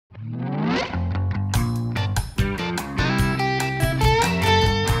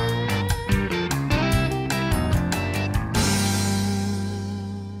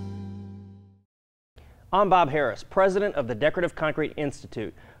I'm Bob Harris, president of the Decorative Concrete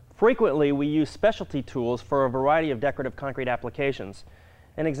Institute. Frequently, we use specialty tools for a variety of decorative concrete applications.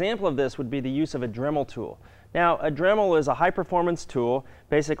 An example of this would be the use of a Dremel tool. Now, a Dremel is a high-performance tool.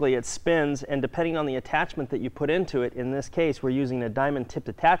 Basically, it spins, and depending on the attachment that you put into it, in this case, we're using a diamond-tipped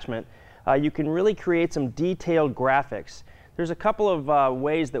attachment, you can really create some detailed graphics. There's a couple of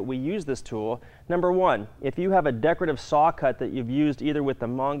ways that we use this tool. Number one, if you have a decorative saw cut that you've used either with the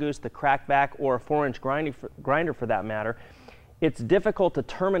mongoose, the crackback, or a 4-inch grinder for that matter, it's difficult to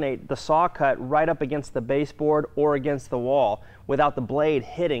terminate the saw cut right up against the baseboard or against the wall without the blade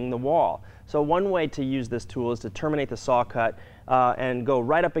hitting the wall. So one way to use this tool is to terminate the saw cut and go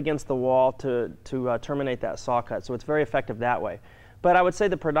right up against the wall to terminate that saw cut. So it's very effective that way. But I would say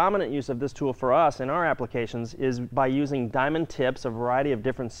the predominant use of this tool for us in our applications is by using diamond tips, a variety of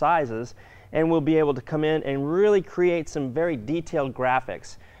different sizes, and we'll be able to come in and really create some very detailed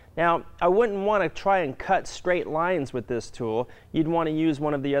graphics. Now, I wouldn't want to try and cut straight lines with this tool. You'd want to use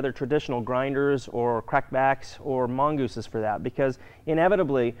one of the other traditional grinders or crackbacks or mongooses for that, because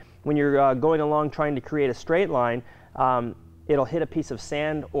inevitably, when you're going along trying to create a straight line, it'll hit a piece of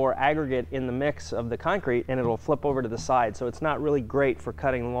sand or aggregate in the mix of the concrete and it'll flip over to the side. So it's not really great for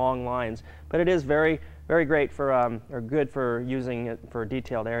cutting long lines, but it is very, very great for, or good for using it for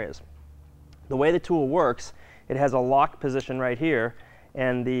detailed areas. The way the tool works, it has a lock position right here,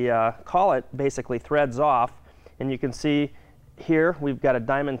 and the collet basically threads off, and you can see here we've got a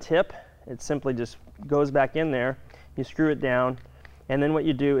diamond tip. It simply just goes back in there, you screw it down, and then what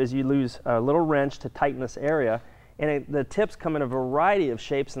you do is you use a little wrench to tighten this area. And the tips come in a variety of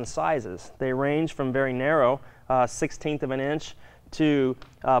shapes and sizes. They range from very narrow, 1/16 of an inch, to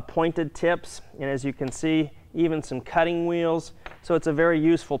pointed tips, and as you can see, even some cutting wheels. So it's a very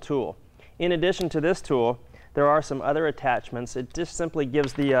useful tool. In addition to this tool, there are some other attachments. It just simply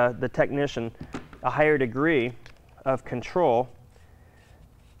gives the technician a higher degree of control.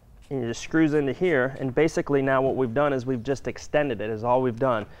 And it just screws into here, and basically now what we've done is we've just extended it, is all we've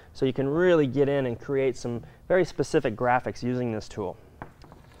done. So you can really get in and create some very specific graphics using this tool.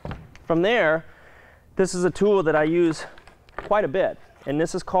 From there, this is a tool that I use quite a bit, and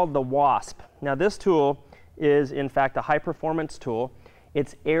this is called the Wasp. Now this tool is in fact a high-performance tool.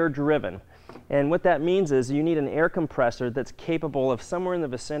 It's air-driven, and what that means is you need an air compressor that's capable of somewhere in the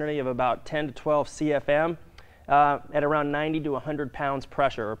vicinity of about 10 to 12 CFM at around 90 to 100 pounds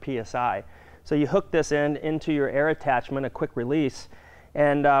pressure, or PSI. So you hook this into your air attachment, a quick release,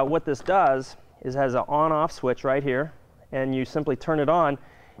 and what this does is has an on-off switch right here, and you simply turn it on,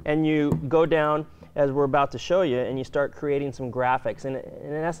 and you go down as we're about to show you, and you start creating some graphics. And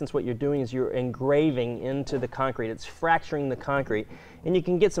in essence, what you're doing is you're engraving into the concrete. It's fracturing the concrete, and you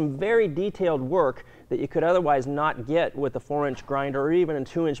can get some very detailed work that you could otherwise not get with a 4-inch grinder or even a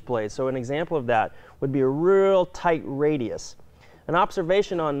 2-inch blade. So an example of that would be a real tight radius. An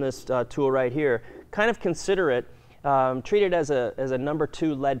observation on this tool right here, kind of consider it, treat it as a number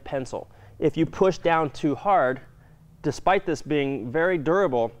 2 lead pencil. If you push down too hard, despite this being very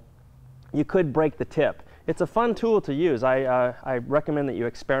durable, you could break the tip. It's a fun tool to use. I recommend that you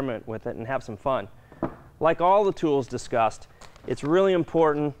experiment with it and have some fun. Like all the tools discussed, it's really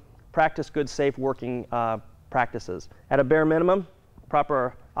important practice good, safe working practices. At a bare minimum,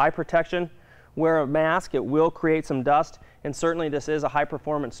 proper eye protection, wear a mask. It will create some dust, and certainly this is a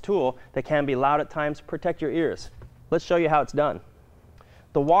high-performance tool that can be loud at times. Protect your ears. Let's show you how it's done.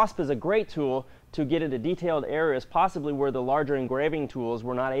 The Wasp is a great tool to get into detailed areas, possibly where the larger engraving tools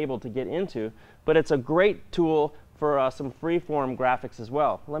were not able to get into, but it's a great tool for some free-form graphics as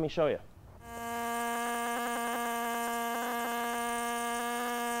well. Let me show you.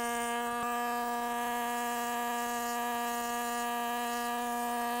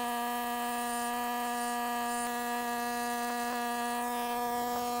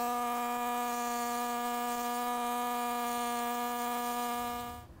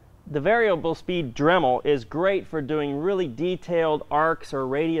 The variable speed Dremel is great for doing really detailed arcs or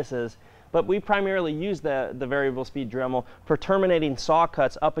radiuses, but we primarily use the variable speed Dremel for terminating saw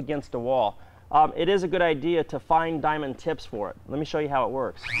cuts up against a wall. It is a good idea to find diamond tips for it. Let me show you how it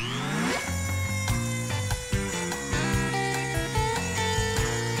works.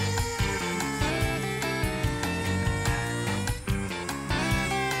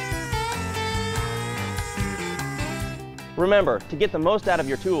 Remember, to get the most out of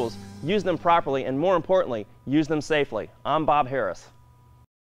your tools, use them properly, and more importantly, use them safely. I'm Bob Harris.